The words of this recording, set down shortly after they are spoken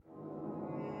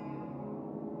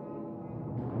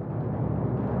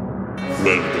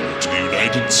Welcome to the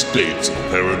United States of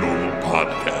Paranormal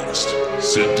Podcast.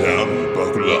 Sit down and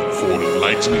buckle up for an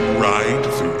enlightening ride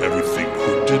through everything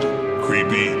cryptid,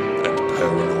 creepy, and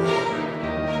paranormal.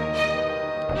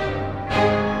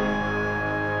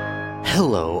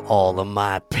 Hello, all of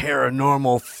my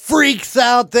paranormal freaks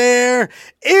out there.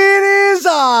 It is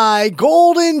I,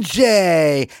 Golden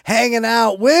J, hanging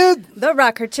out with the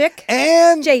Rocker Chick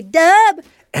and J-Dub.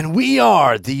 And we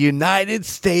are the United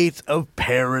States of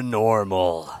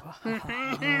Paranormal.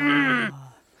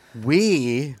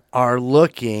 We are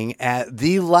looking at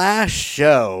the last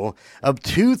show of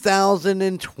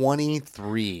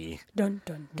 2023. Dun,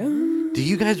 dun, dun. Do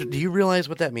you realize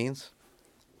what that means?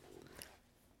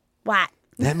 What?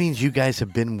 That means you guys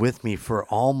have been with me for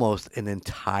almost an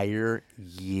entire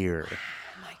year. Oh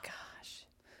my gosh.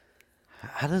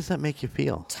 How does that make you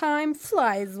feel? Time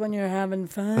flies when you're having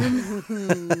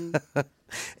fun.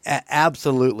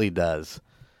 Absolutely does.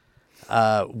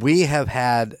 We have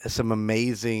had some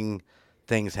amazing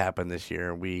things happen this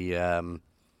year. We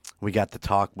got to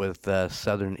talk with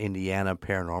Southern Indiana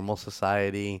Paranormal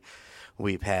Society.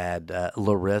 We've had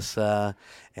Larissa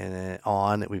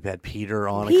on. We've had Peter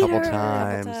on a couple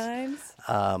times.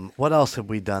 What else have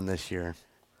we done this year?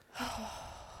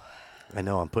 I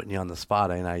know I'm putting you on the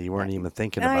spot, ain't I? You weren't even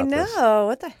thinking about this. I know.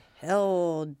 What the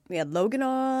hell? We had Logan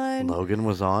on. Logan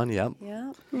was on, yep.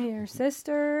 Yeah. Your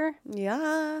sister.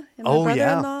 Yeah. And my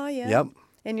brother-in-law. Yeah. Yep.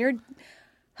 And your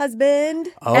husband.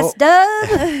 Oh.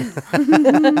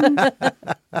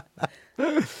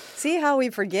 S-Dub. See how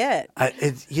we forget.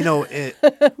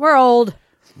 We're old.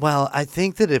 Well, I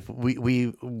think that if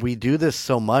we do this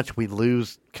so much, we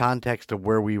lose context of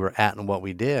where we were at and what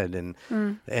we did. And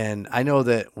I know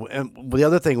that the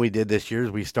other thing we did this year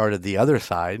is we started the other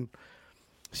side.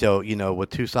 So, with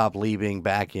Tusop leaving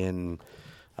back in,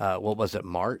 what was it,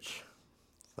 March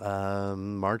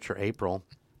or April.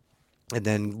 And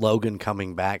then Logan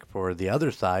coming back for the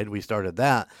other side, we started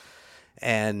that.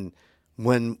 And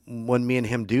when me and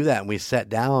him do that and we sat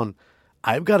down,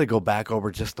 I've got to go back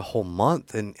over just the whole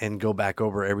month and go back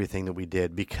over everything that we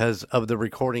did because of the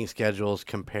recording schedules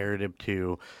comparative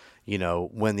to,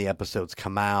 when the episodes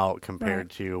come out compared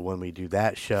to when we do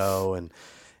that show.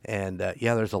 And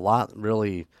there's a lot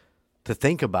really to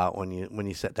think about when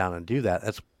you sit down and do that.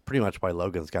 That's pretty much why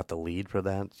Logan's got the lead for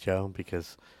that show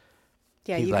because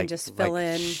yeah, he's you can just fill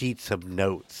in sheets of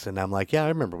notes. And I'm like, yeah, I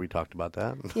remember we talked about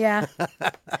that. Yeah.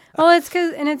 Well, it's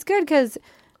good because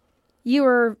you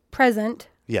were present.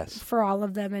 Yes. For all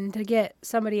of them, and to get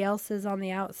somebody else's on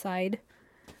the other side.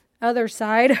 The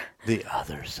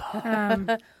other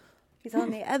side. he's on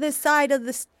the other side of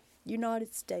the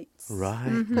United States.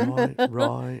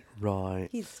 Right.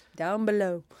 He's down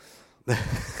below.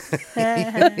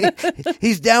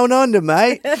 He's down under,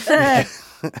 mate.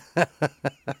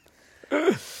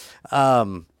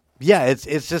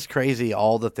 It's just crazy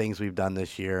all the things we've done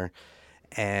this year,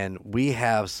 and we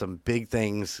have some big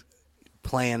things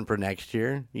planned for next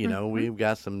year. We've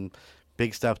got some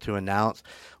big stuff to announce.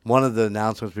 One of the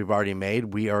announcements we've already made,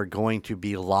 we are going to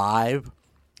be live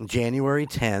January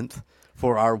 10th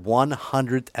for our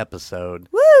 100th episode.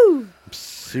 Woo! I'm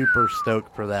super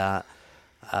stoked for that.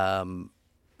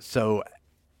 So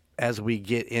as we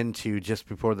get into just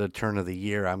before the turn of the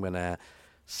year, I'm going to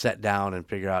sit down and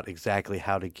figure out exactly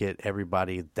how to get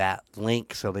everybody that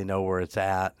link so they know where it's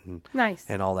at and Nice.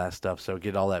 And all that stuff. So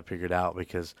get all that figured out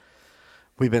because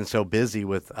we've been so busy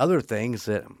with other things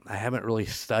that I haven't really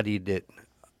studied it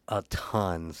a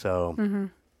ton. So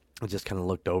I just kind of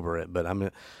looked over it, but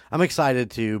I'm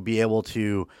excited to be able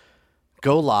to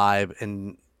go live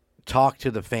and talk to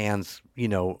the fans,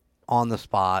 on the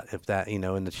spot, if that,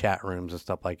 in the chat rooms and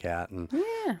stuff like that. And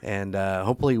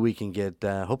hopefully we can get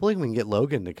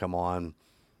Logan to come on,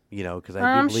 because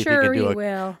I do believe sure he can do he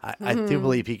will. I do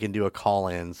believe he can do a call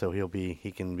in, so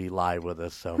he can be live with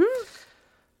us. So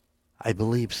I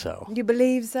believe so. You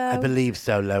believe so? I believe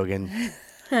so, Logan.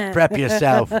 Prep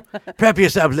yourself. Prep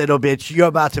yourself, little bitch. You're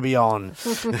about to be on.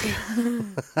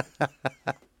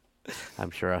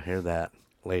 I'm sure I'll hear that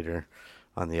later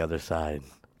on the other side.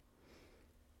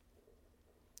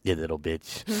 You little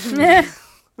bitch.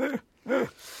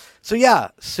 So,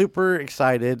 super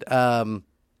excited. I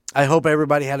hope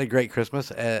everybody had a great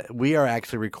Christmas. We are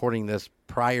actually recording this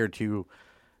prior to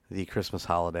the Christmas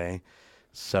holiday.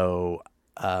 So,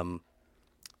 did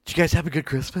you guys have a good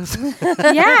Christmas?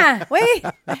 Yeah. Wait,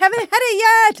 I haven't had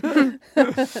it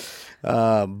yet.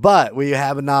 But we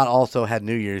have not also had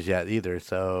New Year's yet either.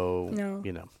 So, No.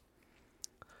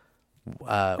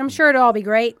 I'm sure it'll all be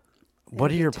great. What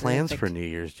are your plans for New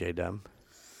Year's, J-Dub?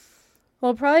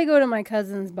 We'll probably go to my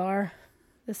cousin's bar,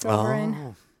 the Silver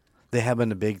Inn. They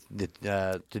haven't a big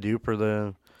to do for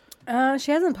the.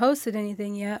 She hasn't posted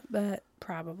anything yet, but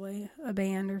probably a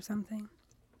band or something.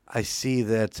 I see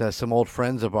that some old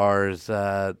friends of ours,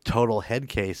 Total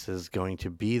Headcase, is going to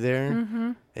be there.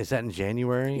 Mm-hmm. Is that in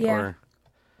January? Yeah. Or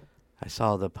I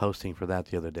saw the posting for that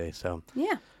the other day. So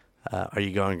Yeah. are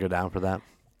you going to go down for that?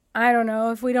 I don't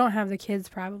know. If we don't have the kids,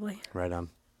 probably. Right on.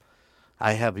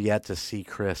 I have yet to see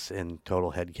Chris in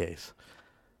Total Headcase.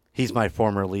 He's my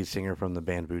former lead singer from the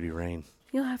band Booty Rain.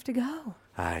 You'll have to go.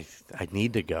 I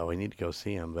need to go. I need to go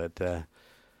see him. But,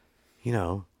 you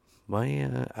know,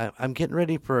 I'm getting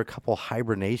ready for a couple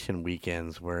hibernation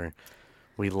weekends where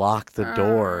we lock the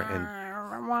door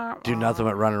and do nothing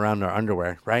but run around in our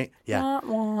underwear, right? Yeah.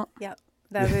 Yep.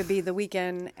 That would be the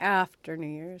weekend after New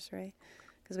Year's, right?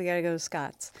 Because we got to go to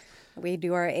Scott's. We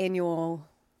do our annual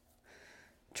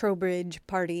Trowbridge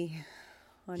party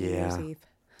on New Year's Eve.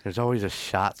 There's always a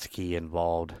shot ski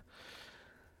involved.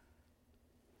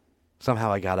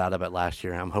 Somehow I got out of it last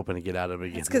year. I'm hoping to get out of it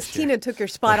again. It's because Tina took your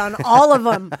spot on all of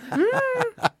them.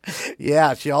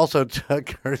 Yeah, she also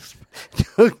took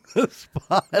the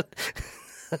spot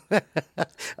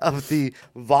of the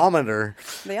vomiter.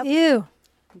 Yep. Ew.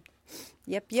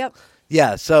 Yep.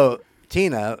 Yeah, so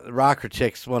Tina, Rocker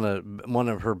Chick's one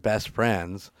of her best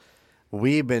friends.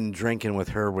 We've been drinking with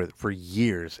her for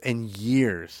years and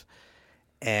years,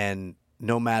 and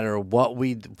no matter what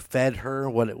we fed her,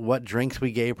 what drinks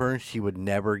we gave her, she would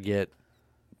never get,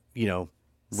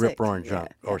 rip roaring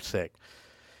drunk or sick.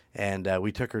 And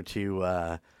we took her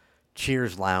to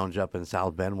Cheers Lounge up in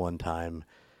South Bend one time,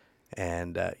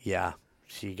 and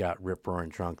she got rip roaring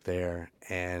drunk there.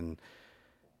 And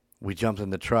we jumped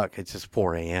in the truck. It's just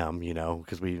 4 a.m.,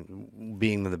 because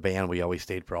being in the band, we always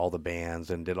stayed for all the bands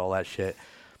and did all that shit.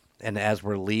 And as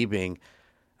we're leaving,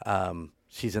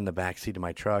 she's in the back seat of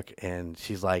my truck, and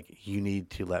she's like, "You need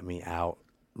to let me out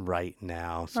right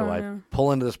now." So I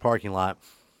pull into this parking lot,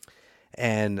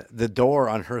 and the door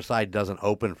on her side doesn't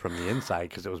open from the inside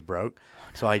because it was broke.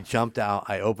 So I jumped out.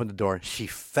 I opened the door. She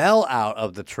fell out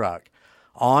of the truck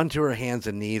onto her hands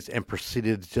and knees and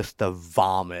proceeded just to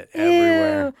vomit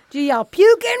everywhere. Ew. Did you yell,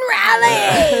 "Puke and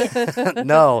rally"?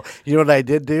 No. You know what I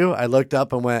did do? I looked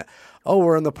up and went, "Oh,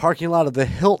 we're in the parking lot of the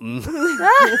Hilton."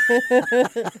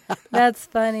 That's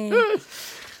funny.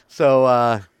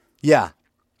 So,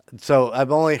 So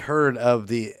I've only heard of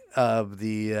the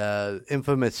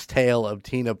infamous tale of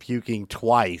Tina puking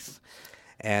twice,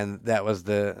 and that was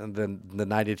the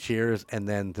night of Cheers, and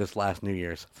then this last New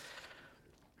Year's.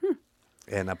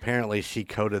 And apparently she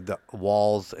coated the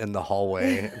walls in the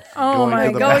hallway.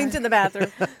 Going to the bathroom.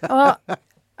 Well,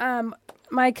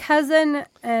 my cousin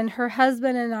and her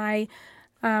husband and I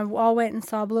all went and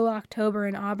saw Blue October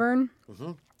in Auburn.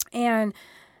 Mm-hmm. And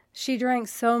she drank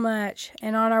so much.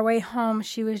 And on our way home,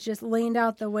 she was just leaned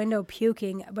out the window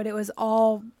puking. But it was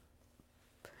all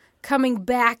coming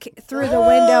back through the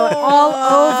window all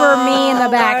over me in the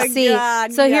back seat.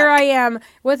 God, so yuck. here I am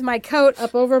with my coat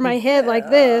up over my head like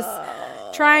this,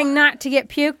 trying not to get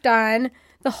puked on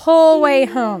the whole way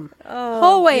home.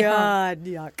 Whole way home. God,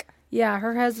 yuck. Yeah,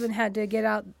 her husband had to get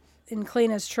out and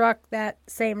clean his truck that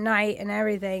same night and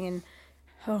everything. And,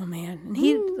 oh, man.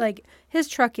 And his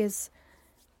truck is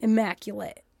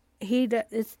immaculate.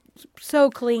 It's so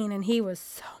clean, and he was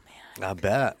so mad. I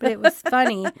bet. But it was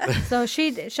funny. So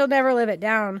she'll never live it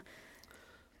down.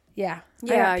 Yeah.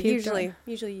 Yeah, I got puked on.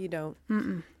 usually you don't.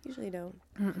 Usually you don't.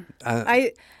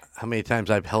 How many times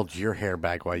I've held your hair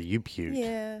back while you puked?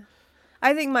 Yeah.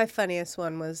 I think my funniest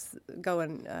one was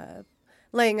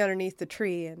laying underneath the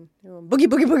tree and boogie,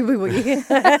 boogie, boogie, boogie,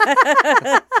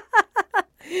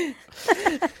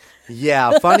 boogie.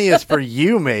 Yeah, funniest for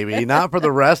you maybe, not for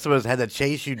the rest of us. Had to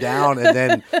chase you down, and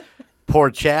then poor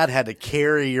Chad had to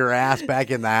carry your ass back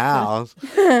in the house.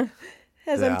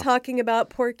 As I'm talking about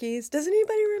Porky's, does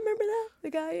anybody remember that? The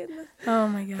guy in the Oh,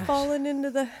 my gosh. falling into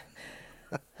the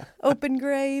open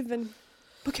grave and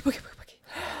boogie, boogie, boogie,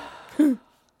 boogie.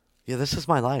 Yeah, this is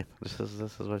my life. This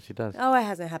is what she does. Oh, it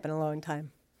hasn't happened in a long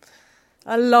time.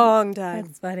 A long time.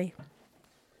 That's funny.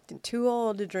 Too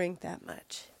old to drink that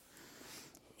much.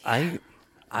 I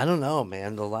don't know,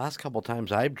 man. The last couple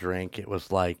times I've drank, it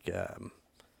was like a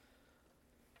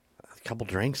couple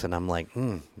drinks, and I'm like,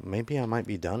 maybe I might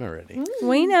be done already.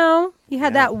 We know. You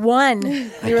had that one.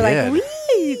 You were like,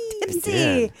 Wee,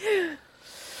 tipsy.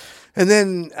 And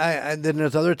then then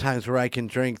there's other times where I can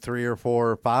drink 3 or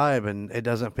 4 or 5, and it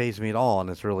doesn't faze me at all, and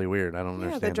it's really weird. I don't Yeah,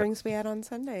 understand the it. drinks we had on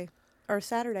Sunday or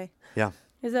Saturday. Yeah.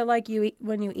 is it like you eat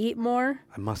when you eat more?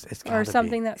 It's Or gotta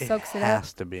something be. that soaks it up?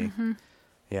 has to be. Mm-hmm.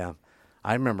 Yeah.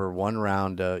 I remember one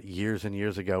round years and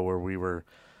years ago where we were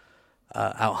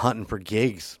out hunting for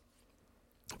gigs,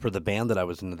 for the band that I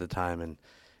was in at the time,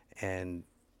 and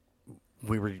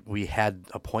we had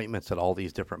appointments at all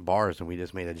these different bars, and we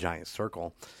just made a giant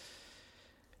circle.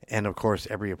 And of course,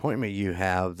 every appointment you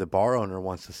have, the bar owner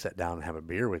wants to sit down and have a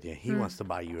beer with you. He wants to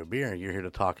buy you a beer. You're here to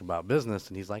talk about business,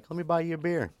 and he's like, "Let me buy you a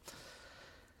beer."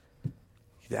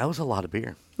 That was a lot of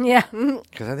beer. Yeah.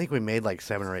 Because I think we made like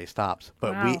 7 or 8 stops,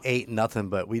 but we Wow. ate nothing.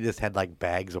 But we just had like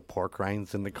bags of pork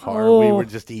rinds in the car. Oh. We would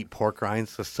just eat pork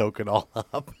rinds to soak it all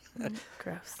up.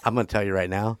 Gross. I'm gonna tell you right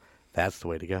now, that's the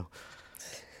way to go.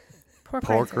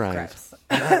 Pork rinds.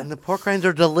 And the pork rinds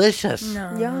are delicious.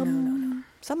 No. Yum.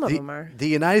 Some of them are The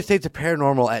United States of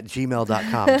Paranormal at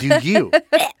gmail.com. Do you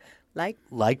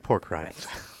like pork rinds?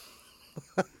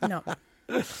 No.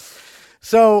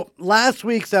 So last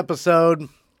week's episode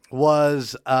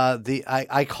was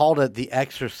I called it the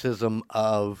exorcism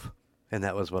of, and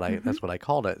that was what that's what I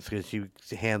called it, because you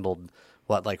handled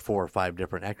like 4 or 5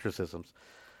 different exorcisms,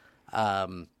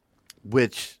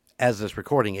 which as this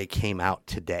recording it came out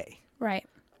today. Right.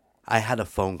 I had a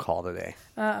phone call today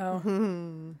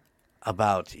Uh-oh.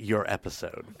 about your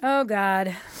episode. Oh,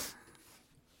 God.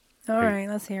 All right,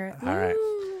 let's hear it. All right,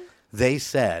 they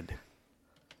said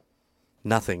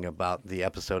nothing about the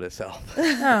episode itself.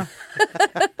 Oh.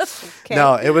 okay.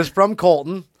 No, it was from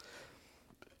Colton.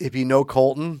 If you know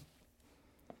Colton,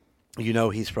 you know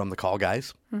he's from the Call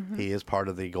Guys. Mm-hmm. He is part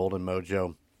of the Golden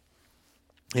Mojo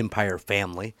Empire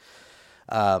family.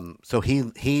 So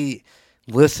he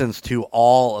listens to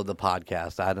all of the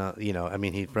podcasts. I don't,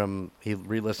 he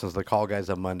re-listens to the Call Guys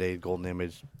on Monday, Golden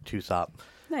Image, Tusop.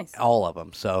 Nice. All of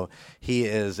them. So he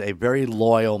is a very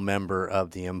loyal member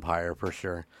of the Empire for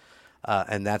sure.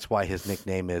 And that's why his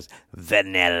nickname is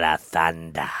Vanilla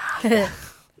Thunder.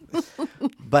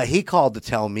 But he called to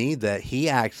tell me that he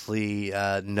actually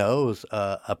knows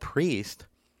a priest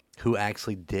who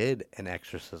actually did an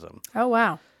exorcism. Oh,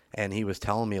 wow. And he was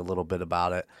telling me a little bit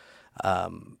about it,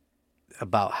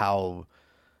 about how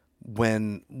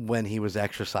when he was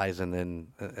exorcising,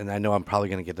 and I know I'm probably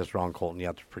going to get this wrong, Colton, you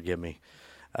have to forgive me,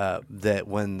 that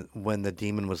when the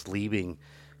demon was leaving,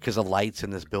 because the lights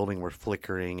in this building were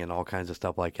flickering and all kinds of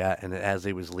stuff like that, and as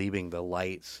he was leaving, the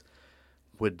lights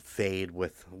would fade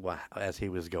as he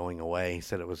was going away. He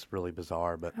said it was really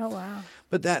bizarre, but Oh, wow.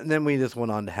 but and then we just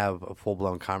went on to have a full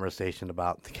blown conversation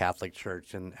about the Catholic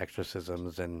Church and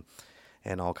exorcisms and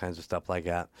all kinds of stuff like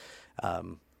that.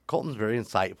 Colton's very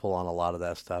insightful on a lot of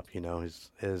that stuff.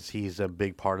 He's a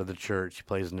big part of the church. He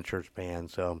plays in the church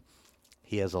band, so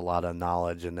he has a lot of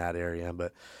knowledge in that area.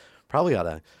 But probably ought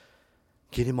to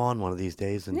get him on one of these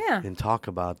days and talk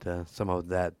about some of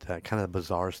that kind of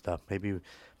bizarre stuff.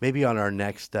 Maybe on our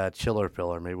next Chiller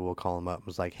Filler, maybe we'll call him up and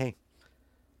was like, "Hey,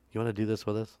 you want to do this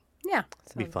with us?" Yeah.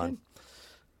 It'd be fun. Good.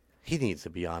 He needs to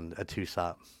be on a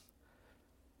Tusop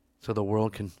so the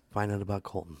world can find out about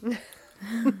Colton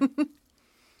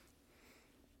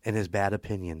and his bad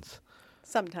opinions.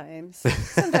 Sometimes.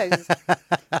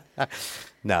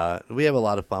 No, we have a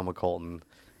lot of fun with Colton.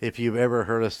 If you've ever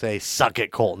heard us say, "Suck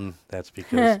it, Colton," that's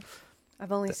because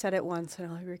I've only said it once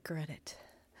and I regret it.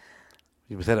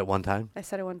 you said it one time. I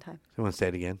said it one time. You want to say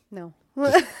it again? No.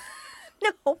 No.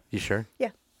 You sure?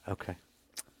 Yeah. Okay.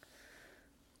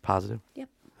 Positive? Yep.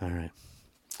 All right.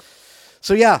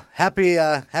 So yeah, happy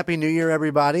New Year,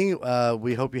 everybody.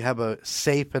 We hope you have a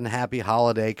safe and happy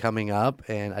holiday coming up,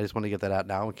 and I just want to get that out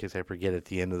now in case I forget at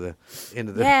the end of the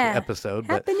episode.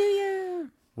 Happy New Year.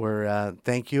 We're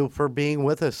thank you for being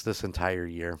with us this entire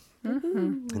year,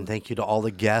 and thank you to all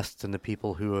the guests and the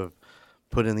people who have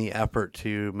put in the effort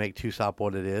to make Tusop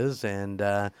what it is, and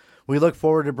we look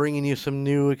forward to bringing you some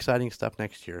new exciting stuff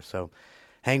next year. So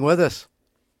hang with us.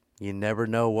 You never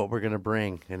know what we're going to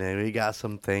bring, and then we got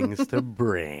some things to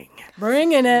bring.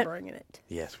 Bringing it. Bringing it.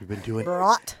 Yes, we've been doing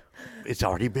Brought. It's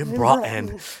already been brought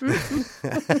in.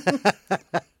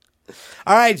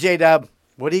 All right, J-Dub,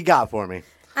 what do you got for me?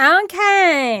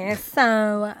 Okay,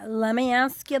 so let me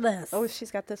ask you this. Oh,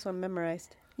 she's got this one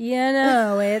memorized.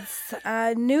 It's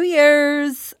New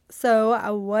Year's.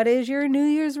 So what is your New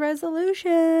Year's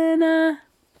resolution?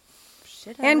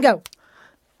 Shit. And go.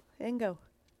 And go.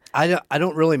 I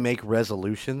don't really make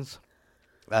resolutions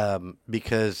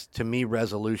because to me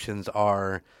resolutions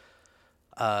are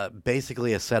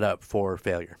basically a setup for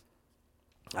failure.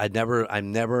 I've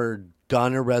never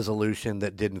done a resolution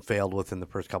that didn't fail within the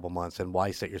first couple months, and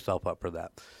why set yourself up for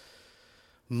that?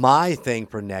 My thing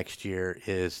for next year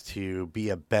is to be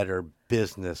a better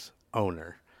business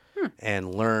owner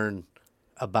and learn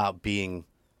about being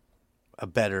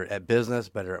better at business,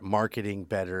 better at marketing,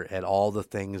 better at all the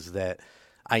things that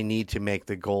I need to make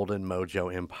the Golden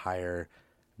Mojo Empire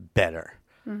better.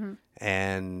 Mm-hmm.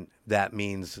 And that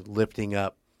means lifting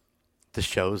up the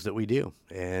shows that we do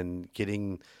and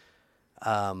getting.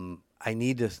 I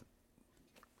need to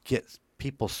get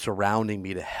people surrounding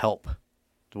me to help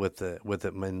with it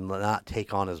and not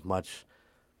take on as much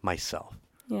myself.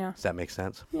 Yeah. Does that make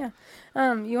sense? Yeah.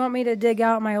 You want me to dig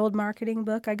out my old marketing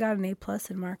book? I got an A+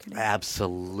 in marketing.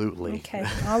 Absolutely. Okay,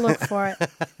 I'll look for it.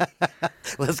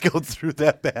 Let's go through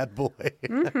that bad boy.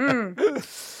 Mm-hmm.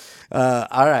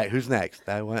 All right, who's next?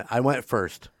 I went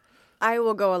first. I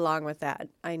will go along with that.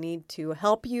 I need to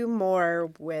help you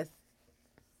more with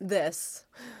this,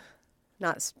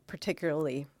 not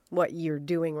particularly what you're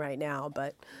doing right now,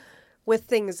 but with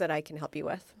things that I can help you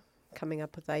with, coming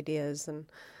up with ideas. And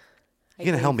You're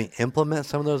going to help me implement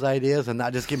some of those ideas and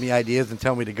not just give me ideas and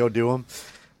tell me to go do them?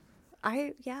 All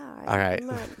right.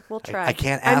 We'll try. I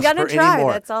can't I'm ask gonna for try. any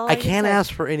more. That's all I can can't say.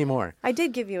 ask for any more. I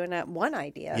did give you one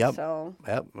idea. Yep. So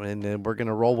Yep. And then we're going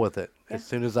to roll with it Yeah. as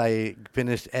soon as I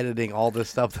finish editing all this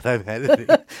stuff that I'm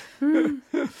editing.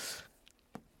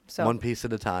 So One piece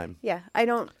at a time. yeah, I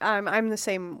don't. I'm the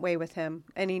same way with him.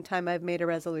 Anytime I've made a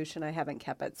resolution, I haven't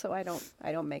kept it, so I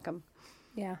don't make them.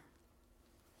 Yeah.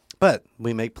 But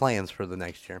we make plans for the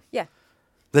next year. Yeah.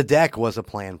 The deck was a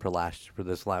plan for for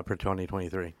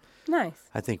 2023. Nice.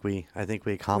 I think we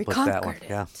accomplished that one.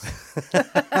 conquered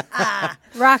Yeah.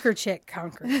 Rocker chick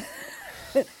conquered.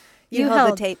 You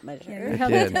held the tape measure. Yeah, you I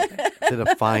held did. it. Did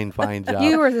a fine job.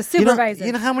 You were the supervisor.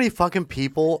 You know how many fucking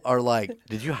people are like,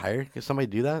 "Did you hire somebody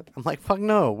to do that?" I'm like, "Fuck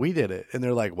no, we did it." And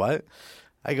they're like, "What?"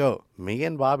 I go, "Me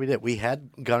and Bobby did. We had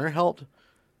Gunner helped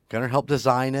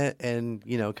design it, and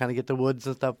kind of get the woods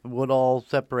and stuff, wood all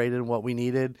separated and what we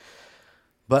needed.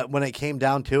 But when it came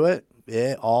down to it,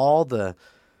 all the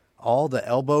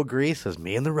elbow grease was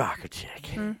me and the rocker chick.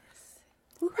 Mm-hmm.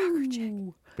 Rocker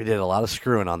chick. We did a lot of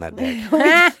screwing on that deck.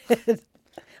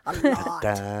 A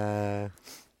lot.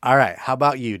 All right. How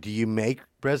about you? Do you make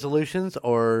resolutions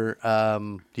or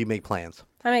do you make plans?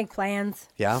 I make plans.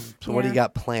 Yeah. So what do you Yeah.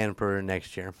 got planned for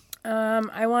next year?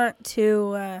 I want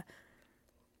to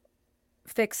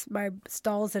fix my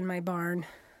stalls in my barn,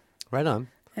 Right on.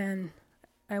 and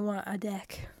I want a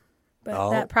deck. But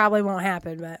Oh. that probably won't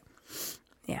happen, but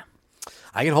yeah.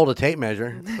 I can hold a tape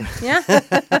measure. Yeah?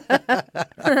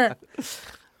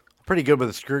 Pretty good with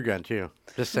a screw gun too.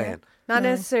 Just saying. Not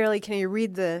necessarily can you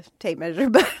read the tape measure,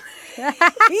 but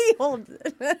he holds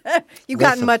it. You've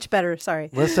gotten Listen. much better. Sorry.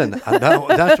 Listen, I'm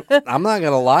not going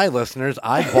to lie, listeners.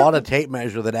 I bought a tape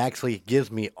measure that actually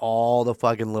gives me all the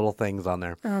fucking little things on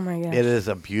there. Oh, my gosh. It is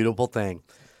a beautiful thing.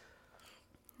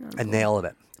 I nailed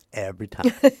it every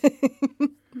time.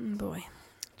 Boy.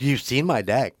 You've seen my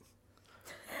deck.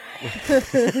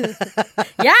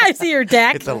 Yeah, I see your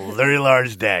deck. It's a very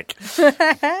large deck.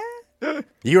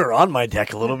 You were on my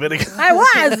deck a little bit ago. I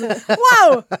was.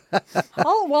 Whoa.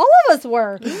 All of us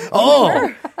were.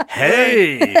 Oh,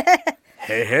 hey.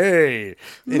 Hey.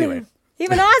 Anyway,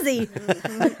 Even Ozzy.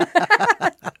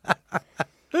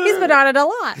 He's been on it a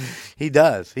lot. he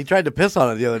does. He tried to piss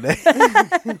on it the other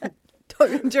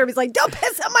day. Jeremy's like, don't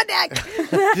piss on my deck.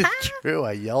 It's true.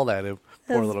 I yelled at him.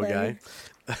 Poor little guy.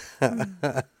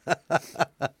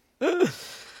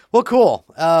 Well, cool.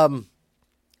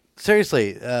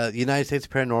 Seriously, United States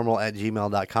Paranormal at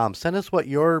gmail.com. Send us what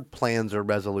your plans or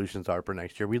resolutions are for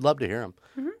next year. We'd love to hear them.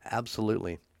 Mm-hmm.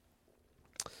 Absolutely.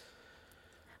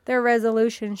 Their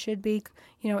resolution should be,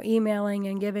 emailing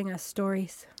and giving us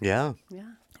stories. Yeah. Yeah.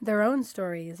 Their own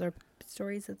stories or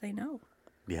stories that they know.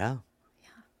 Yeah.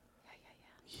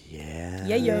 Yeah.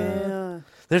 Yeah.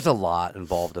 There's a lot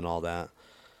involved in all that.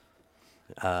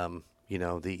 The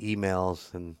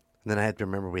emails, and then I have to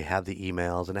remember we have the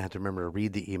emails, and I have to remember to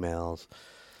read the emails.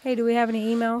 Hey, do we have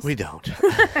any emails? We don't.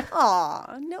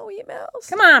 Aw, no emails.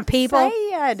 Come on, people.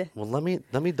 Sad. Well, let me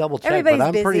double check, Everybody's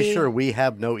but I'm pretty busy. sure we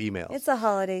have no emails. It's a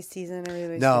holiday season.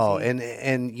 Everybody's No, busy.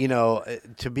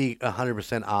 and to be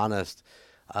 100% honest,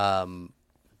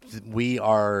 we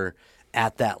are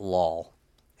at that lull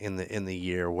in the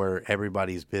year where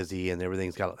everybody's busy and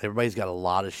everybody's got a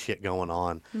lot of shit going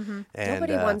on. Mm-hmm. And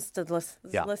Nobody wants to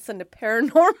yeah. listen to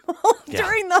paranormal Yeah.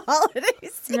 during the holiday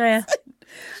season. Yeah.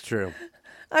 it's true.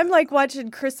 I'm like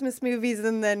watching Christmas movies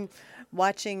and then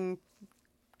watching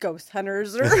Ghost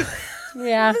Hunters. Or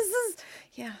Yeah. this is,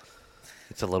 yeah,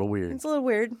 It's a little weird. it's a little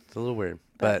weird. It's a little weird,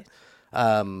 but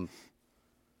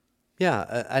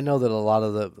yeah, I know that a lot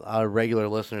of our regular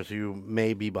listeners who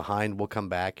may be behind will come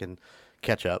back and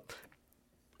catch up,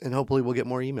 and hopefully we'll get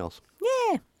more emails.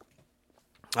 Yeah.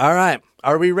 All right,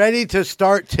 are we ready to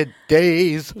start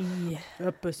today's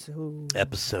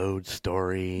episode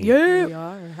story? Yeah. We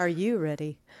are. Are you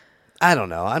ready? I don't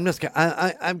know. I'm just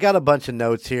I've got a bunch of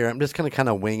notes here. I'm just gonna kind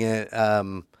of wing it.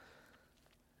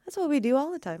 That's That's what we do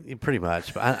all the time. Pretty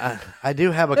much. But I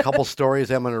do have a couple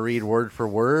stories I'm going to read word for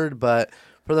word, but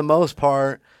for the most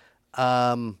part,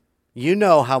 you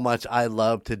know how much I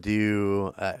love to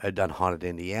do. I've done Haunted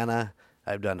Indiana.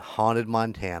 I've done Haunted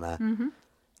Montana. Mm-hmm.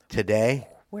 Today,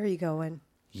 Where are you going?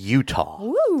 Utah.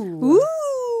 Ooh.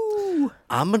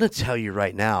 I'm going to tell you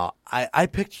right now, I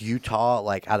picked Utah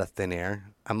like out of thin air.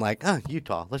 I'm like,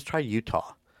 Utah. Let's try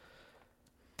Utah.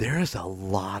 There is a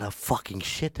lot of fucking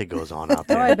shit that goes on out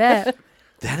there. Oh, I bet.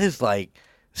 That is like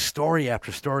story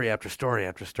after story after story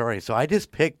after story. So I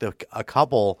just picked a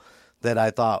couple that I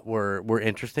thought were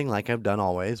interesting, like I've done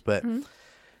always. But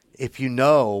if you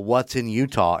know what's in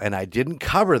Utah, and I didn't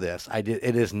cover this, it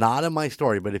is not in my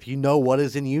story, but if you know what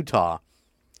is in Utah,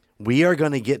 we are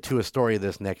going to get to a story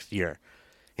this next year.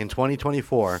 In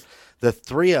 2024, the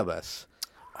three of us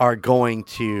are going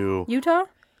to Utah?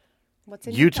 What's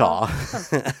in Utah.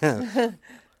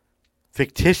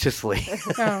 Fictitiously.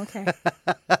 Oh, okay.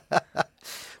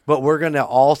 But we're going to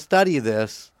all study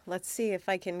this. Let's see if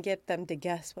I can get them to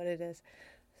guess what it is.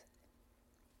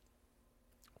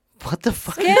 What the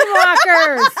fuck?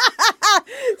 Skinwalkers.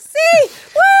 See?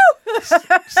 Woo!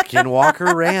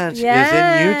 Skinwalker Ranch is in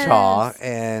Yes. Utah.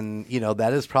 And,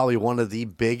 that is probably one of the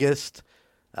biggest,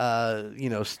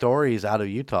 stories out of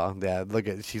Utah. Yeah, look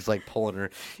at, she's like pulling her.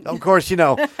 Of course,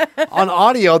 on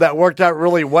audio that worked out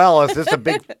really well. It's just a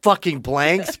big fucking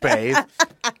blank space.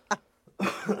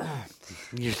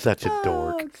 You're such a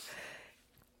dork.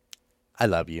 I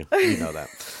love you. You know that.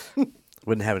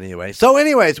 Wouldn't have it anyway. So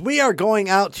anyways, we are going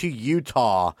out to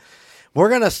Utah. We're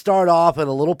going to start off at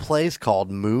a little place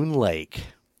called Moon Lake.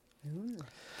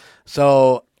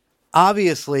 So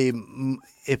obviously,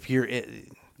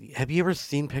 have you ever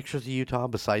seen pictures of Utah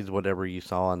besides whatever you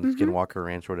saw on Skinwalker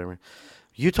Ranch or whatever?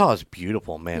 Utah is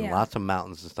beautiful, man. Yeah. Lots of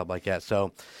mountains and stuff like that.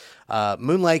 So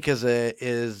Moon Lake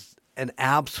is an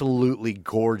absolutely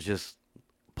gorgeous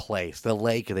place. The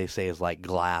lake, they say, is like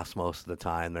glass most of the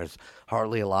time. There's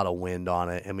hardly a lot of wind on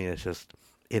it. I mean, it's just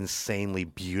insanely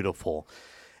beautiful.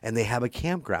 And they have a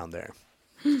campground there.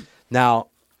 Now,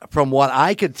 from what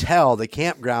I could tell, the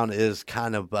campground is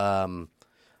kind of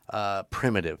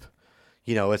primitive.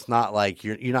 It's not like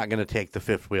you're not going to take the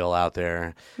fifth wheel out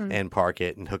there and park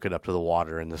it and hook it up to the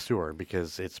water in the sewer,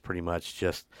 because it's pretty much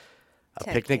just a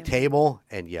picnic table,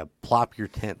 and you plop your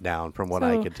tent down, from what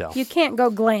I could tell. You can't go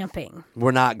glamping.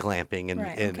 We're not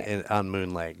glamping on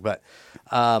Moon Lake, but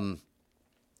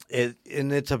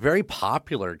it's a very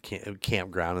popular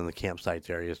campground in the campsites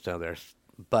areas down there.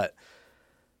 But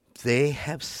they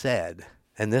have said,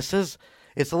 and it's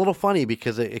a little funny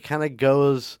because it kind of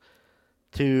goes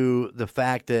to the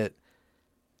fact that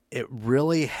it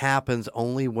really happens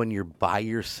only when you're by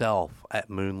yourself at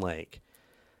Moon Lake,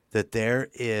 that there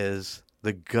is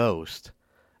the ghost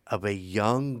of a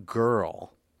young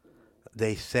girl.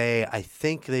 I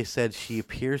think they said she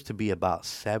appears to be about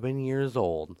 7 years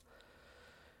old.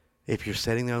 If you're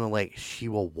sitting there on the lake, she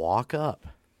will walk up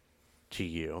to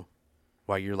you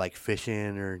while you're like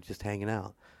fishing or just hanging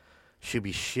out. She'll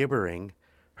be shivering.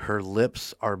 Her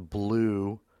lips are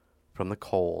blue from the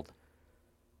cold.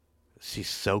 She's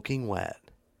soaking wet.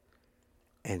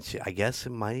 And I guess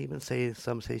it might even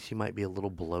some say she might be a little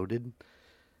bloated.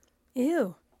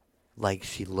 Ew. Like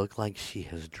she looked like she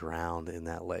has drowned in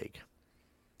that lake.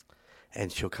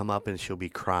 And she'll come up and she'll be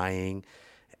crying,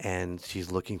 and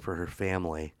she's looking for her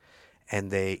family.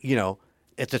 And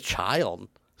it's a child.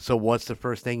 So what's the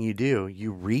first thing you do?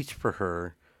 You reach for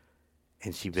her,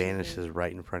 and she vanishes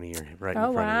right in front of you.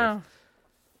 Oh, wow.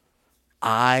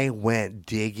 I went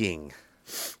digging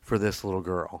for this little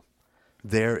girl.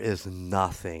 There is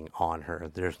nothing on her.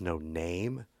 There's no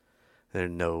name. There's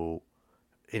no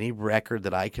any record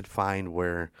that I could find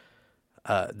where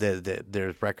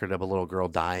there's record of a little girl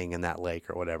dying in that lake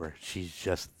or whatever. She's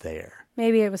just there.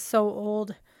 Maybe it was so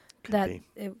old that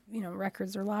be.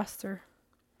 records are lost or.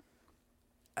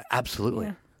 Absolutely.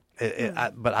 Yeah.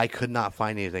 But I could not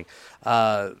find anything.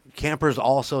 Campers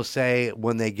also say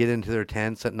when they get into their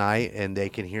tents at night and they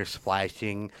can hear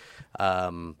splashing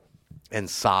and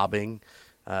sobbing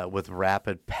with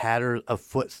rapid pattern of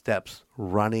footsteps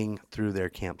running through their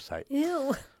campsite.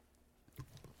 Ew.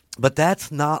 But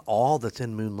that's not all that's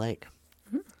in Moon Lake.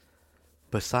 Mm-hmm.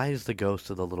 Besides the ghost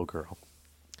of the little girl,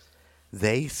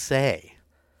 they say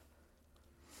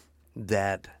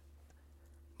that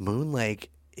Moon Lake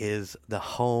is the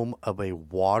home of a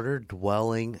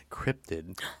water-dwelling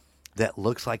cryptid that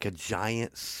looks like a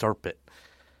giant serpent.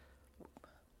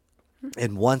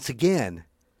 And once again,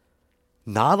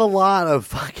 not a lot of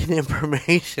fucking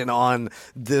information on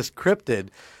this cryptid,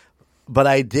 but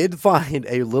I did find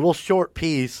a little short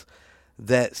piece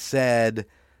that said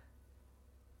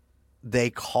they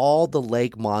call the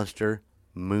lake monster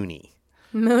Mooney.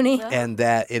 Mooney. And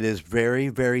that it is very,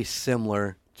 very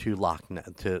similar to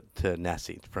to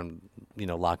Nessie from,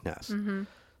 Loch Ness. Mm-hmm.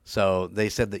 So they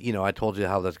said that, I told you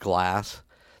how there's glass.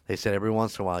 They said every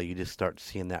once in a while you just start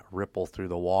seeing that ripple through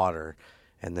the water,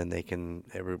 and then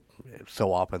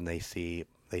so often they see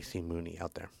Mooney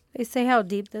out there. They say how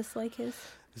deep this lake is?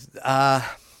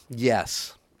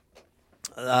 Yes.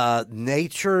 The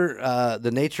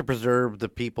nature preserve, the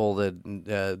people that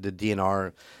the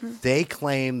DNR, they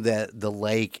claim that the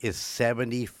lake is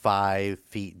 75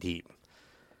 feet deep,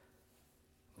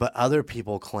 but other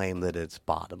people claim that it's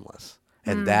bottomless,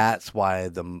 and that's why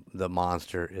the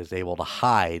monster is able to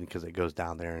hide, because it goes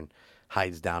down there and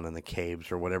hides down in the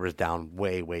caves or whatever's down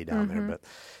way down there. But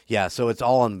yeah, so it's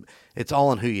all on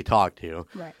who you talk to.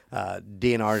 Right.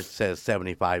 DNR says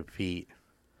 75 feet.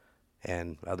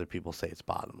 And other people say it's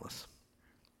bottomless.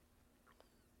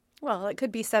 Well, it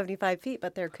could be 75 feet,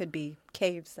 but there could be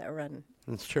caves that run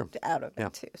That's true. out of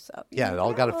it, too. So Yeah, it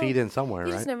all got to feed in somewhere,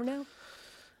 You right? just never know.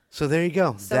 So there you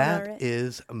go. So That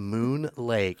is Moon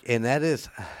Lake. And that is,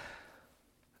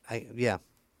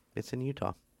 it's in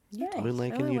Utah. Yeah. Moon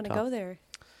Lake I in really want to Utah. go there.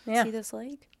 Yeah. See this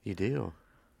lake? You do.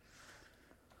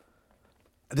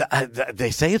 They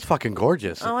say it's fucking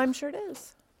gorgeous. Oh, I'm sure it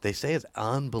is. They say it's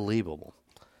unbelievable.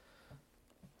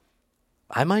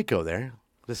 I might go there.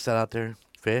 Just sit out there,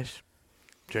 fish,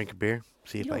 drink a beer,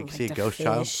 see if I can see a ghost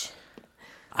child.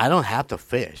 I don't have to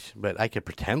fish, but I could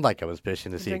pretend like I was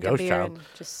fishing to see Drink a ghost beer child. and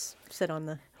just sit on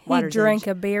the He water. drank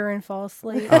a beer and fall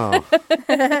asleep. Oh.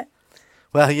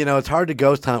 Well, it's hard to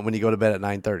ghost hunt when you go to bed at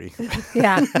 9:30.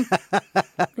 Yeah.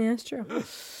 Yeah, it's true.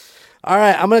 All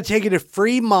right, I'm going to take you to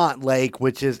Fremont Lake,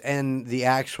 which is in the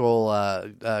actual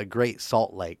Great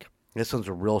Salt Lake. This one's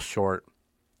a real short.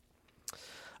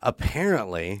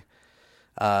 Apparently,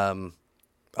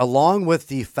 along with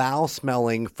the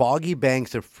foul-smelling, foggy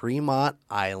banks of Fremont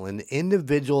Island,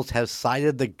 individuals have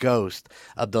cited the ghost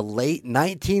of the late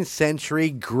 19th century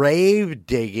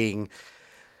grave-digging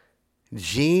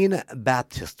Jean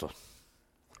Baptiste.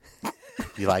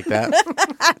 You like that?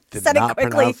 Said it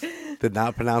quickly. Did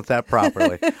not pronounce that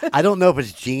properly. I don't know if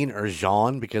it's Jean or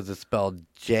Jean because it's spelled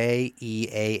Jean.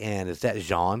 Is that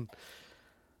Jean?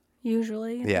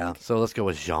 Usually. Yeah, so let's go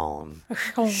with Jean.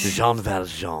 Jean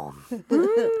Valjean.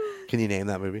 Can you name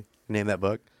that movie? Name that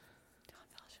book?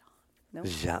 No.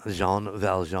 Jean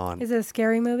Valjean. Is it a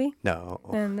scary movie? No.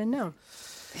 Then no.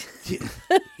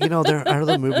 There are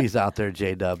other movies out there,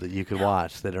 J-Dub, that you could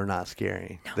watch that are not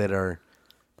scary, that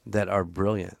are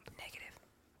brilliant.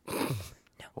 Negative.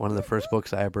 One of the first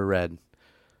books I ever read,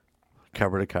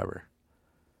 cover to cover.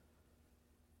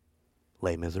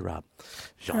 Les Miserables.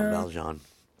 Jean Valjean.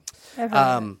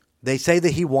 They say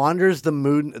that he wanders the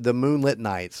moonlit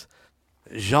nights.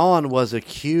 Jean was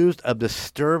accused of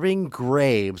disturbing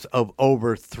graves of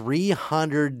over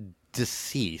 300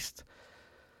 deceased,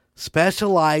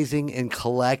 specializing in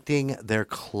collecting their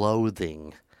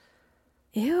clothing.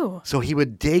 Ew. So he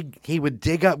would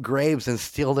dig up graves and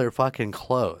steal their fucking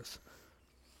clothes.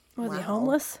 Was he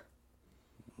homeless?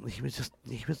 He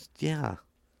was yeah.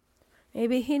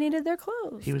 Maybe he needed their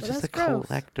clothes. He was but just a that's gross.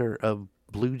 collector of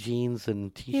blue jeans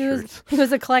and t-shirts. He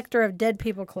was a collector of dead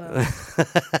people clothes.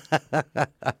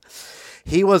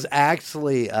 He was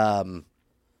actually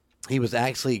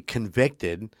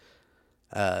convicted.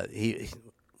 I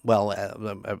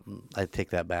take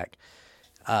that back.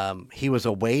 He was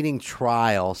awaiting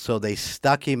trial, so they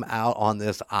stuck him out on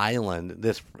this island,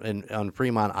 on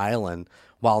Fremont Island,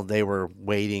 while they were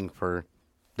waiting for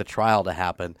the trial to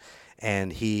happen,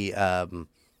 and he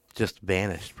just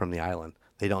vanished from the island.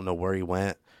 They don't know where he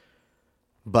went,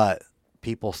 but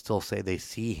people still say they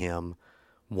see him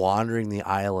wandering the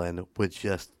island with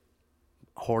just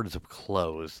hordes of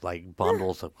clothes, like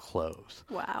bundles of clothes.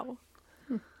 Wow.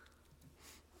 What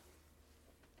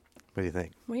do you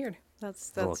think? Weird.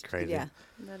 That's a little crazy. Yeah,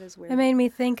 that is weird. It made me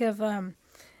think of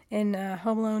in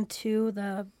Home Alone 2,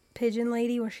 the pigeon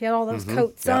lady where she had all those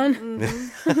coats Yep. on.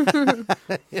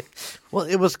 Mm-hmm. Well,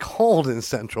 it was cold in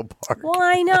Central Park. Well,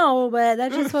 I know, but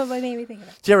that's just what made me think of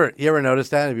it. Did you ever notice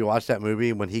that? If you watch that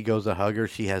movie, when he goes to hug her,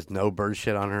 she has no bird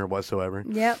shit on her whatsoever.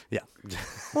 Yep. Yeah.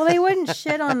 Well, they wouldn't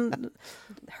shit on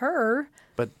her.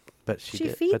 But she She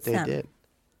did. feeds But they them. did.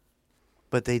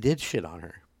 But they did shit on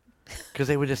her. Because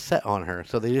they would just sit on her.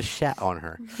 So they just shat on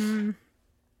her.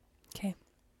 Okay.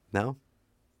 No?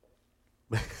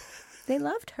 They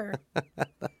loved her.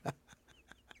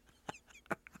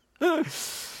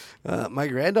 My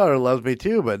granddaughter loves me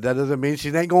too, but that doesn't mean she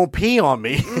ain't going to pee on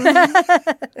me.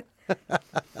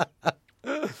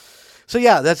 So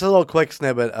yeah, that's a little quick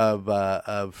snippet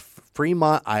of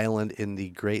Fremont Island in the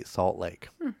Great Salt Lake.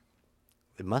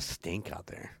 It must stink out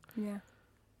there. Yeah.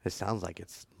 It sounds like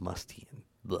it's musty and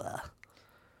blah.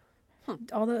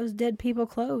 All those dead people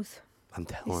clothes. I'm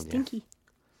They're telling you. stinky.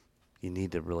 You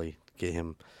need to really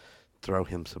throw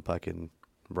him some fucking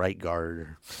Right Guard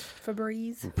or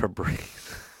Febreze.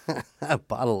 Febreze. A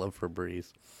bottle of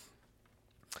Febreze.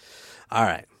 All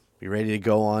right. You ready to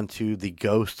go on to the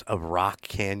ghost of Rock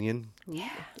Canyon? Yeah.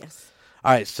 Yes.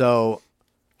 All right. So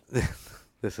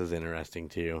this is interesting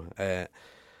too.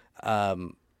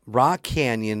 Rock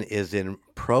Canyon is in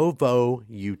Provo,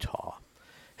 Utah.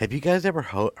 Have you guys ever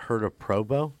heard of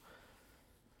Provo?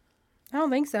 I don't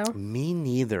think so. Me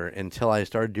neither until I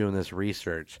started doing this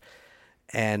research.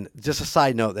 And just a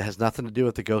side note that has nothing to do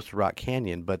with the ghost of Rock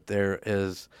Canyon, but there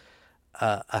is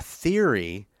a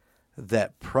theory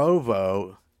that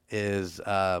Provo is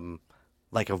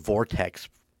like a vortex,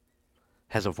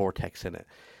 has a vortex in it.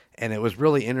 And it was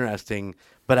really interesting,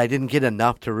 but I didn't get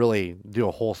enough to really do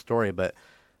a whole story. But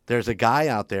there's a guy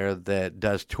out there that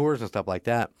does tours and stuff like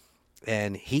that,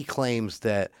 and he claims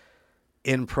that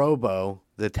in Provo,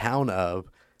 the town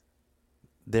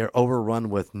they're overrun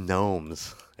with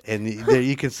gnomes. And there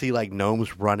you can see like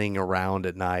gnomes running around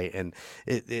at night, and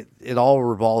it all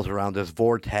revolves around this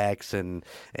vortex and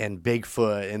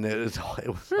Bigfoot, and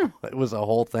it was a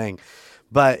whole thing,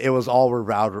 but it was all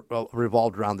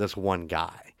revolved around this one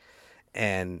guy.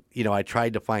 And I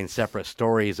tried to find separate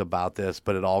stories about this,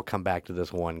 but it all come back to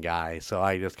this one guy, so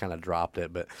I just kind of dropped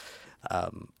it. But I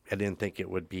didn't think it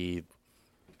would be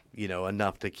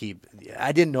enough to keep.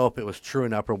 I didn't know if it was true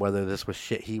enough or whether this was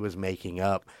shit he was making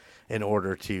up in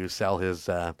order to sell his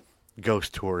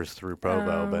ghost tours through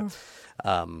Provo.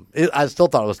 But I still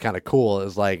thought it was kind of cool. It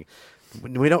was like,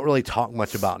 we don't really talk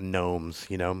much about gnomes,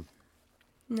 No.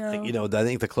 I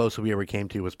think the closest we ever came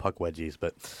to was puckwudgies.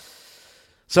 But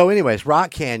so anyways,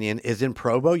 Rock Canyon is in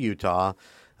Provo, Utah.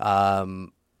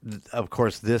 Of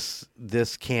course,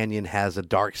 this canyon has a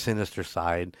dark, sinister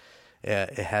side.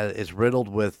 It's riddled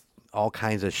with all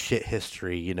kinds of shit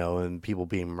history, and people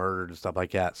being murdered and stuff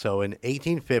like that. So in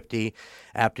 1850,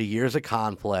 after years of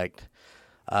conflict,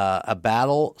 a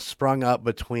battle sprung up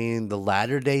between the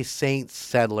Latter-day Saints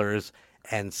settlers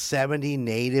and 70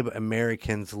 Native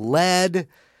Americans led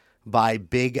by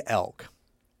Big Elk.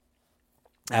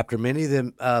 After many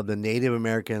of the Native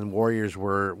American warriors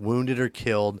were wounded or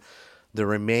killed, the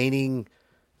remaining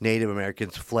Native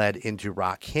Americans fled into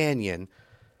Rock Canyon.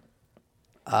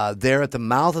 There at the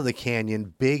mouth of the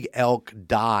canyon, Big Elk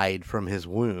died from his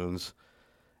wounds.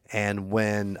 And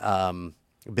when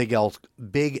Big Elk's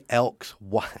I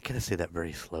gotta say that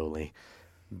very slowly.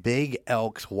 Big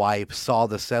Elk's wife saw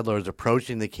the settlers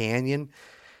approaching the canyon,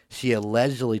 she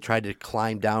allegedly tried to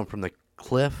climb down from the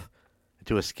cliff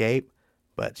to escape,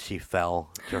 but she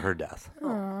fell to her death.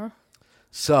 Aww.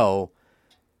 So,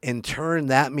 in turn,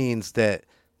 that means that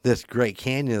this great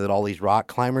canyon that all these rock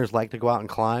climbers like to go out and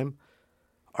climb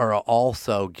are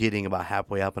also getting about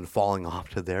halfway up and falling off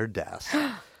to their deaths.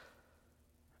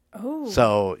 Oh.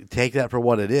 So take that for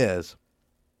what it is.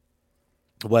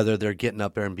 Whether they're getting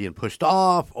up there and being pushed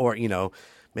off, or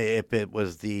if it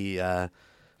was the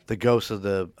ghosts of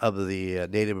the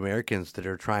Native Americans that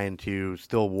are trying to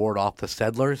still ward off the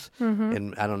settlers,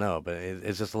 and I don't know, but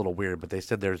it's just a little weird. But they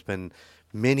said there's been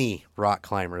many rock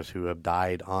climbers who have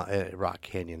died at Rock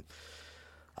Canyon.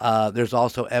 There's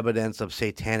also evidence of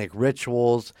satanic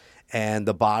rituals, and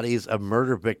the bodies of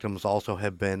murder victims also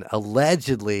have been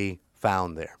allegedly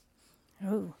found there.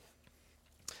 Oh.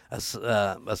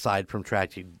 Aside from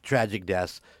tragic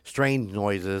deaths, strange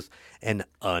noises, and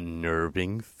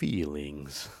unnerving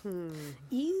feelings.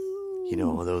 Ew.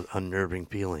 Those unnerving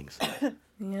feelings.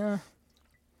 Yeah.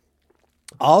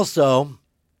 Also,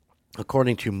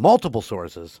 according to multiple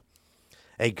sources,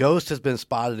 a ghost has been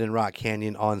spotted in Rock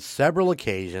Canyon on several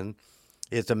occasions.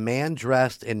 It's a man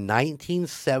dressed in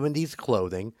 1970s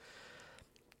clothing.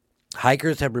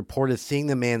 Hikers have reported seeing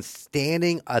the man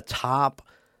standing atop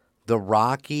the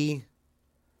rocky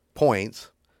points,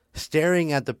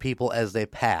 staring at the people as they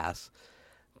pass.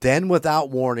 Then, without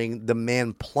warning, the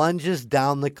man plunges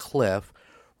down the cliff,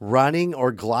 running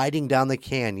or gliding down the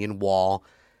canyon wall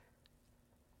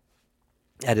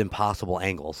at impossible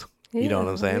angles. You know what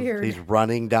I'm saying? Weird. He's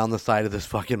running down the side of this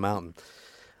fucking mountain.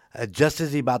 Just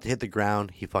as he's about to hit the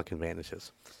ground, he fucking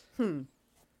vanishes. That'd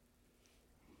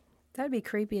be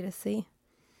creepy to see.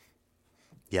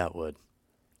 Yeah, it would.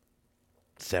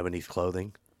 70s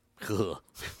clothing. Ugh.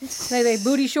 Like they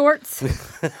booty shorts.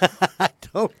 I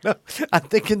don't know. I'm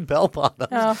thinking bell bottoms.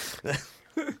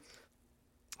 Oh.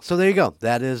 So there you go.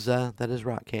 That is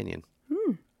Rock Canyon.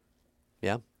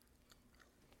 Yeah.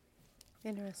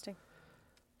 Interesting.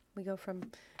 We go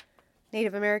from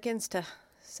Native Americans to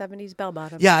 70s bell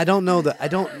bottoms. Yeah, I don't know I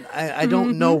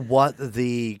don't know what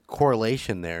the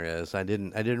correlation there is. I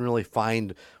didn't really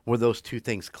find where those two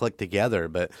things click together,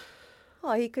 but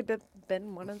Well, he could have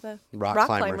been one of the Rock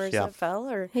climbers, yeah. that fell,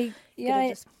 or He could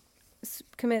have just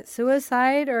commit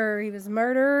suicide, or he was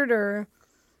murdered, or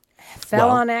fell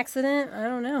Well- on accident. I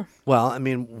don't know. well, I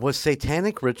mean, was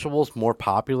satanic rituals more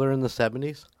popular in the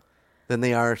 70s than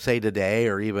they are, say, today,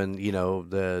 or even,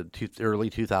 the early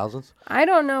 2000s? I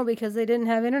don't know because they didn't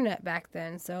have internet back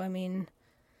then. So I mean,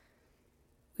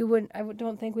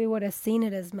 don't think we would have seen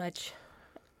it as much.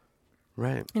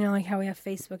 Right. Like how we have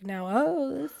Facebook now.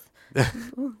 Oh, this.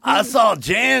 I saw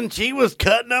Jan. She was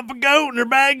cutting up a goat in her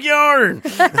backyard.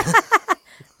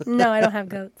 No, I don't have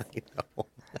goats.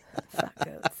 Fuck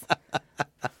goats.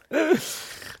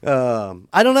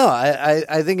 I don't know.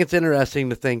 I think it's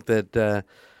interesting to think that,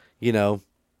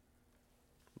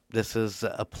 this is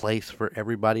a place for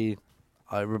everybody's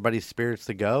spirits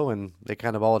to go, and they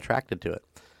kind of all attracted to it.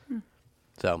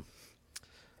 So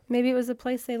Maybe it was a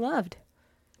place they loved.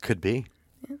 could be.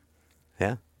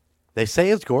 Yeah. They say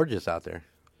it's gorgeous out there.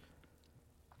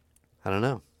 I don't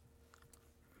know.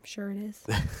 I'm sure it is.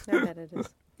 I bet it is.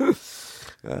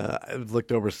 I've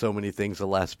looked over so many things the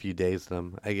last few days.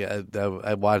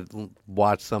 I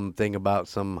watched something about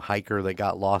some hiker that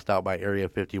got lost out by Area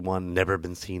 51, never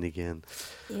been seen again.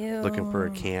 Ew. Looking for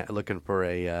a cavern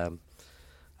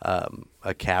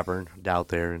out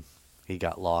there, and he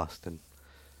got lost.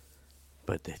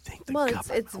 But they think the Well,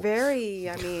 government it's very,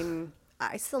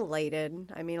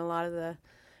 isolated. I mean, a lot of the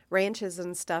ranches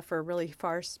and stuff are really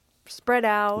far spread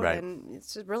out, Right. and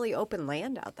it's just really open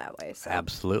land out that way. So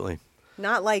Absolutely.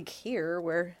 not like here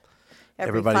where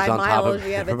Everybody's 5 on top miles of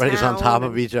you have a everybody's on town top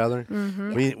of and- each other.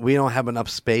 We don't have enough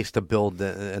space to build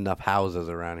enough houses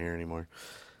around here anymore.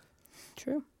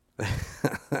 True.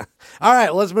 All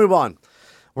right, let's move on.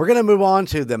 We're going to move on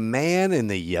to the man in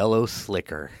the yellow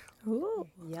slicker. Ooh.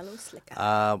 Yellow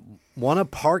slicker. One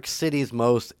of Park City's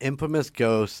most infamous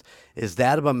ghosts is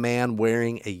that of a man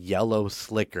wearing a yellow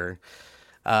slicker.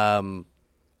 And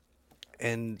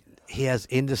he has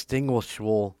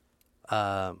indistinguishable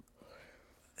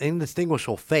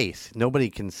face.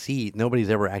 Nobody's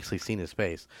ever actually seen his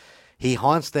face. He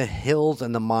haunts the hills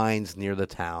and the mines near the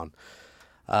town.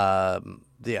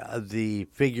 The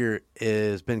figure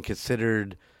has been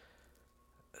considered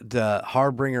the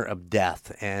harbinger of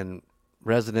death, and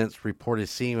residents reported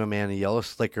seeing a man in a yellow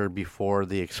slicker before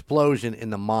the explosion in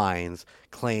the mines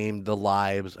claimed the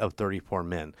lives of 34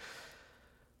 men.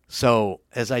 So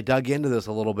as I dug into this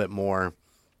a little bit more,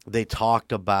 they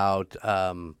talked about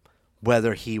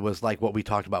whether he was like what we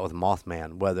talked about with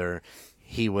Mothman, whether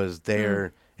he was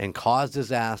there and caused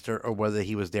disaster, or whether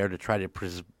he was there to try to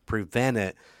prevent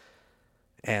it.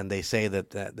 And they say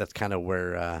that's kind of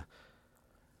where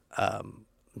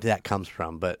that comes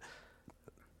from. But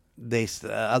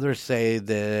others say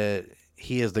that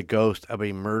he is the ghost of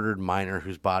a murdered miner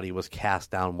whose body was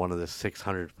cast down one of the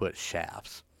 600-foot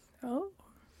shafts. Oh.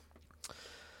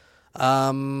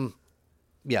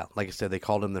 Yeah, like I said, they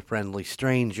called him the friendly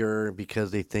stranger because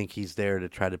they think he's there to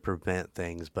try to prevent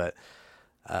things. But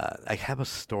I have a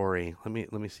story.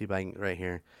 Let me see if I can right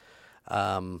here.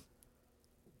 I'm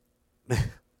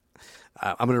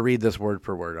going to read this word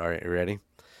for word. All right, you ready?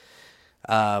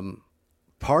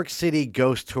 Park City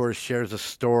Ghost Tours shares a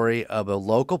story of a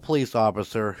local police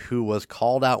officer who was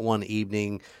called out one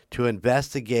evening to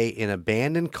investigate an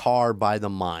abandoned car by the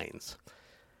mines.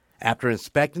 After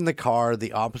inspecting the car,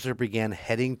 the officer began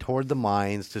heading toward the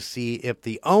mines to see if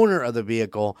the owner of the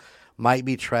vehicle might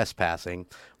be trespassing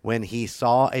when he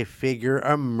saw a figure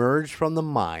emerge from the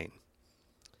mine.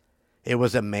 It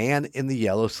was a man in the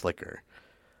yellow slicker,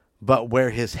 but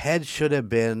where his head should have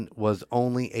been was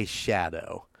only a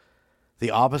shadow. The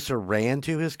officer ran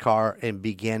to his car and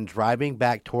began driving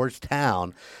back towards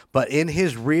town, but in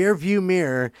his rear view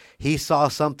mirror, he saw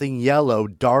something yellow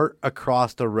dart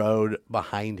across the road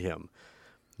behind him.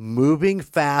 Moving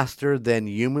faster than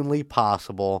humanly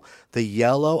possible, the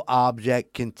yellow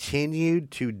object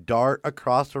continued to dart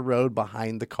across the road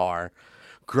behind the car,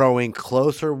 growing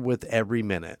closer with every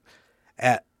minute.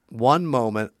 At one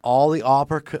moment, all the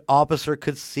officer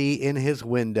could see in his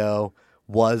window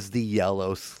was the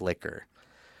yellow slicker.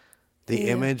 The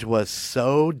image was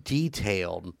so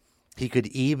detailed, he could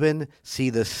even see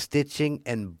the stitching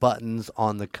and buttons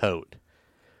on the coat.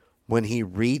 When he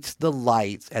reached the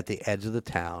lights at the edge of the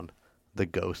town, the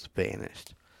ghost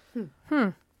vanished.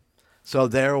 So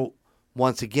there,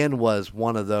 once again, was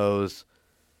one of those,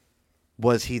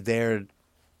 was he there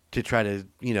to try to,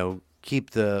 keep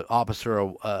the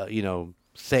officer,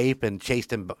 safe and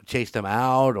chased him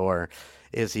out, or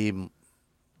is he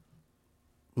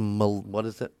what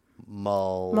is it?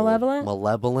 Malevolent?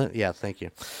 Malevolent? Yeah, thank you.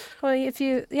 Well,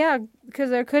 because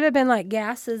there could have been like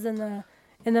gases in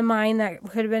the mine that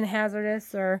could have been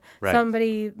hazardous, or Right.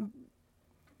 somebody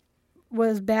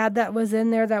was bad that was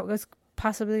in there that was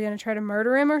possibly going to try to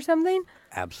murder him or something.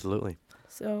 Absolutely.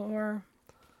 So, or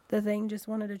the thing just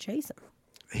wanted to chase him.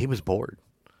 He was bored.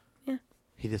 Yeah.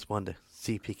 He just wanted to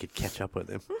see if he could catch up with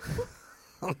him.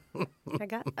 I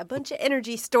got a bunch of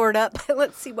energy stored up.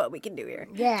 Let's see what we can do here.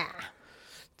 Yeah.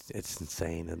 It's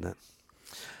insane, isn't it?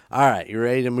 All right, you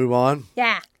ready to move on?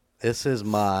 Yeah. This is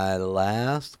my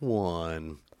last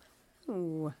one.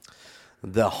 Ooh.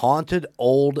 The Haunted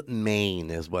Old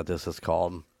Main is what this is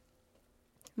called.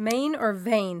 Maine or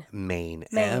vein? Main.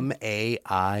 Maine.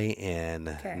 Main.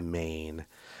 Okay. Main.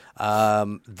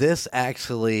 This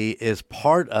actually is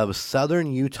part of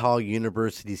Southern Utah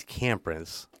University's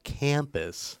campus,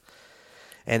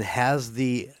 and has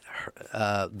the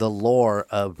lore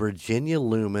of Virginia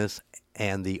Loomis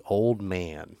and the Old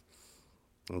Man.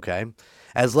 Okay?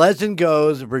 As legend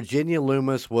goes, Virginia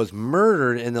Loomis was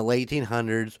murdered in the late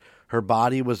 1800s. Her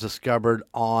body was discovered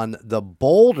on the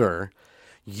boulder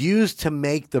used to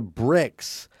make the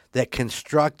bricks that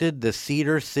constructed the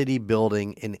Cedar City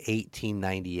building in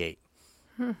 1898.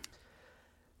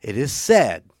 It is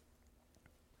said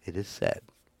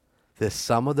that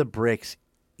some of the bricks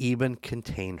even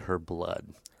contained her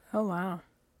blood. Oh, wow.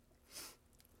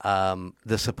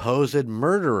 The supposed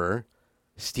murderer,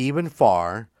 Stephen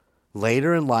Farr,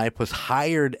 later in life was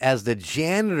hired as the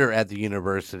janitor at the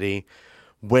university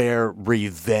where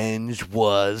revenge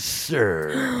was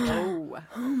served. Oh.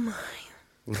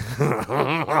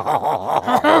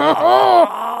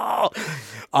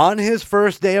 On his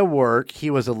first day of work, he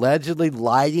was allegedly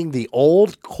lighting the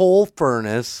old coal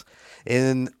furnace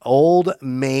in Old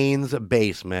Main's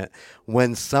basement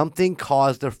when something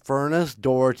caused the furnace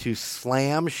door to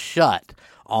slam shut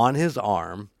on his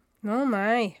arm, Oh,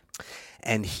 my.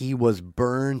 and he was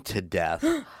burned to death,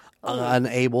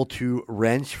 unable to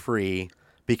wrench free,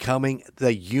 becoming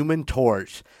the Human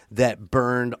Torch that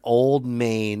burned Old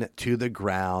Main to the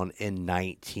ground in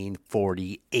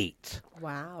 1948.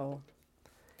 Wow.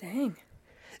 Dang.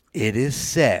 It is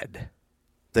said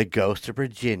the ghost of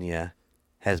Virginia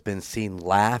has been seen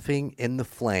laughing in the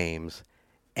flames,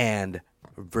 and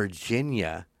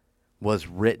Virginia was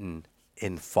written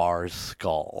in Farr's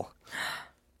skull.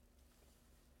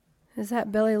 Is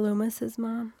that Billy Loomis's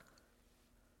mom?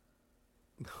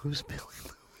 Who's Billy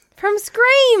Loomis? From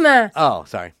Scream! Oh,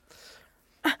 sorry.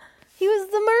 He was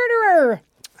the murderer.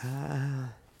 Oh,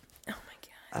 my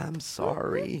God. I'm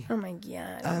sorry. Oh, my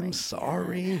God. I'm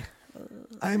sorry.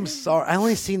 I'm sorry. I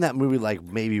only seen that movie like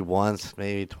maybe once,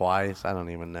 maybe twice. I don't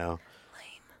even know.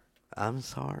 I'm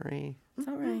sorry. It's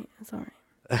all right. It's all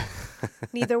right.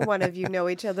 Neither one of you know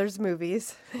each other's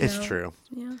movies. It's true.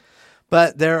 Yeah.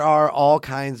 But there are all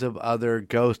kinds of other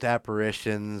ghost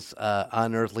apparitions,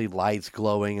 unearthly lights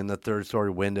glowing in the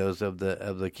third-story windows of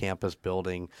the campus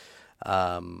building,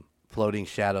 floating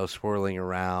shadows swirling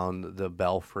around the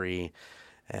belfry,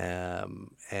 and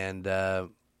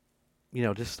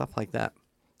just stuff like that.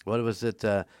 What was it?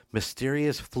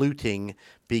 Mysterious fluting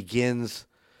begins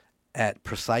at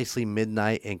precisely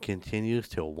midnight and continues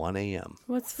till 1 a.m.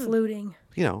 What's fluting?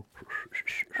 You know,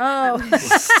 Oh,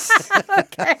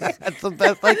 okay. that's the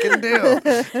best I can do.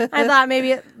 I thought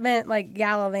maybe it meant like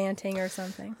gallivanting or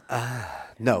something.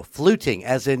 No, fluting,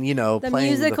 as in, The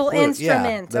playing musical the flute.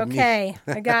 instrument. Yeah, okay,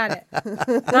 I got it.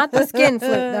 Not the skin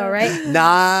flute, though, right?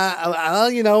 Nah,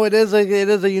 it is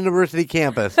a university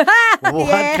campus.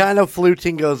 What kind of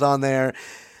fluting goes on there?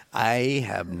 I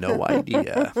have no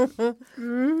idea.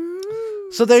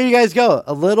 So there you guys go.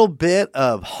 A little bit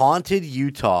of haunted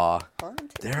Utah.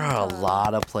 There are a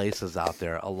lot of places out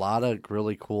there, a lot of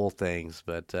really cool things.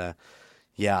 But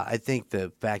yeah, I think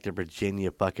the fact that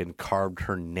Virginia fucking carved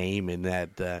her name in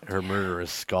that her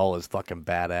murderer's skull is fucking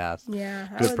badass. Yeah,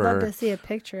 I Good would for love her. to see a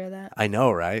picture of that. I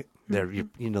know, right? There,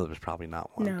 there's probably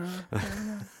not one.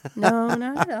 No,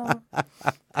 not at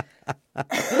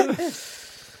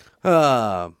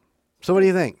all. So what do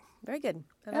you think? Very good.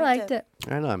 I liked it.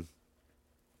 Right on.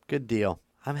 Good deal.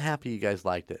 I'm happy you guys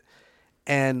liked it.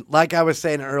 And like I was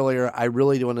saying earlier, I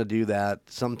really want to do that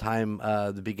sometime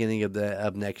the beginning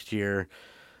of next year.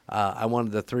 I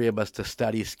wanted the three of us to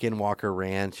study Skinwalker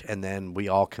Ranch, and then we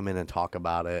all come in and talk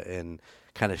about it and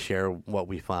kind of share what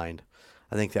we find.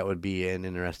 I think that would be an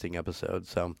interesting episode.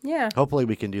 So Yeah. hopefully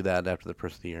we can do that after the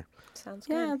first of the year. Sounds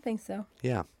good. Yeah, I think so.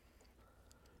 Yeah.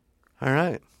 All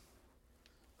right.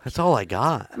 That's all I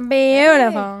got.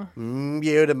 Beautiful.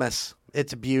 Beautimus.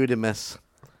 It's beautimous.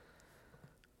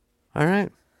 All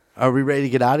right. Are we ready to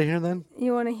get out of here then?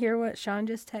 You want to hear what Sean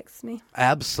just texted me?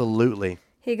 Absolutely.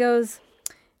 He goes,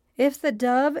 if the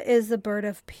dove is the bird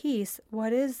of peace,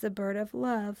 what is the bird of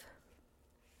love?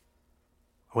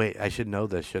 Wait, I should know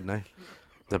this, shouldn't I?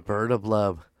 The bird of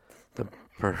love. The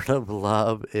bird of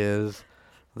love is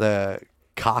the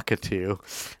cockatoo.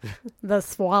 The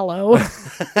swallow.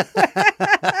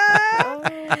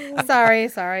 Sorry.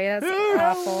 That's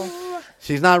awful.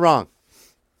 She's not wrong.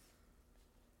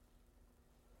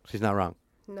 She's not wrong.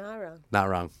 Not wrong. Not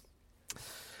wrong.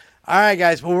 All right,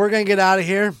 guys. Well, we're going to get out of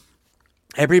here.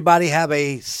 Everybody have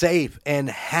a safe and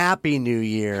happy New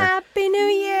Year. Happy New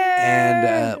Year.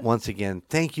 And once again,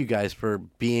 thank you guys for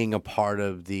being a part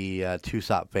of the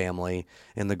Tusop family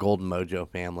and the Golden Mojo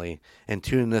family and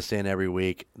tuning us in every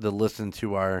week to listen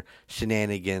to our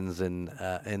shenanigans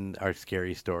and our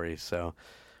scary stories. So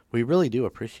we really do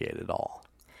appreciate it all.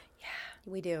 Yeah,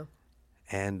 we do.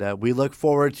 And we look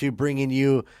forward to bringing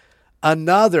you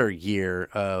another year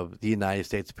of the United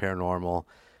States Paranormal.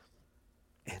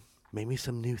 And maybe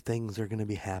some new things are going to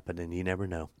be happening. You never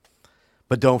know.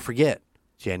 But don't forget,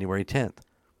 January 10th,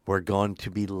 we're going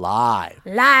to be live.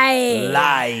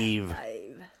 Live.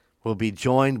 We'll be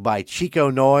joined by Chico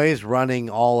Noise running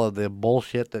all of the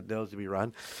bullshit that knows to be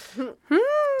run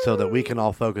so that we can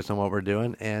all focus on what we're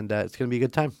doing. And it's going to be a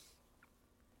good time.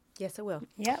 Yes, it will.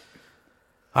 Yep.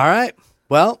 All right.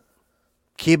 Well,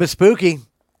 keep it spooky.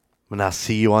 And I'll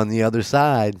see you on the other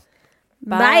side.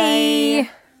 Bye.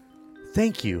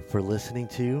 Thank you for listening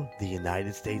to the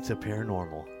United States of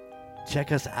Paranormal.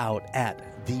 Check us out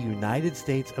at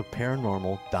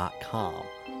theunitedstatesofparanormal.com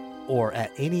or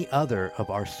at any other of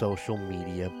our social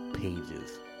media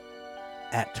pages.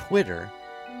 At Twitter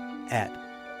at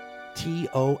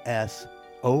TOSOPPOD,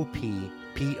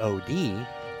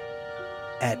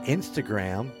 at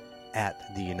Instagram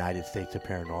at the United States of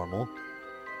Paranormal,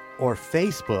 or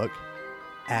Facebook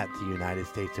at the United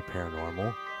States of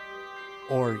Paranormal,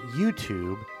 or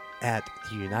YouTube at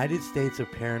the United States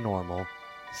of Paranormal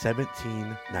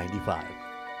 1795.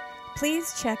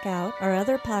 Please check out our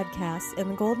other podcasts in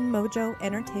the Golden Mojo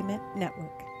Entertainment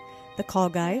Network. The Call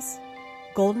Guys,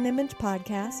 Golden Image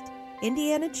Podcast,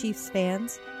 Indiana Chiefs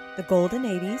Fans, The Golden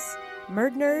 80s,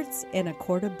 Murd Nerds, and A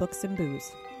Quart of Books and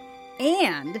Booze.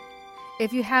 And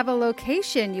if you have a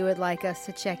location you would like us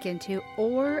to check into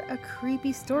or a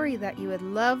creepy story that you would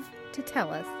love to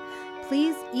tell us,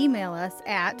 please email us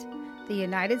at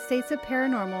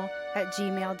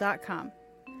theunitedstatesofparanormal@gmail.com.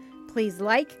 Please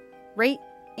like, rate,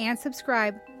 and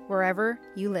subscribe wherever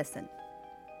you listen.